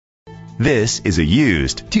This is a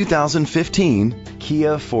used 2015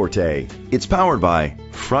 Kia Forte. It's powered by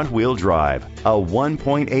front-wheel drive, a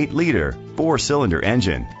 1.8-liter four-cylinder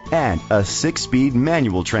engine, and a 6-speed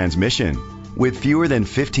manual transmission. With fewer than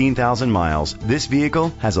 15,000 miles, this vehicle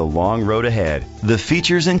has a long road ahead. The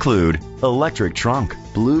features include electric trunk,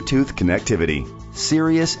 Bluetooth connectivity,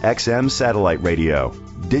 Sirius XM satellite radio,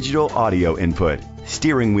 digital audio input,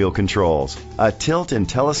 steering wheel controls, a tilt and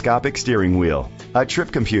telescopic steering wheel, a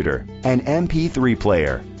trip computer, an MP3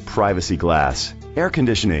 player, privacy glass, air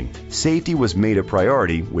conditioning. Safety was made a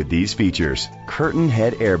priority with these features: curtain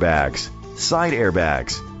head airbags, side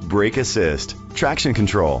airbags, brake assist, traction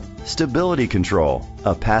control, stability control,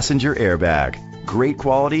 a passenger airbag. Great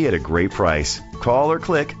quality at a great price. Call or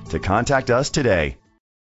click to contact us today.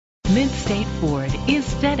 Mid-State Ford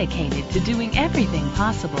is dedicated to doing everything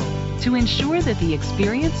possible to ensure that the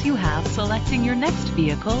experience you have selecting your next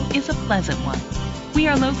vehicle is a pleasant one. We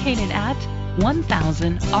are located at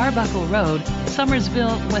 1000 Arbuckle Road,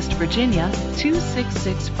 Summersville, West Virginia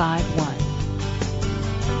 26651.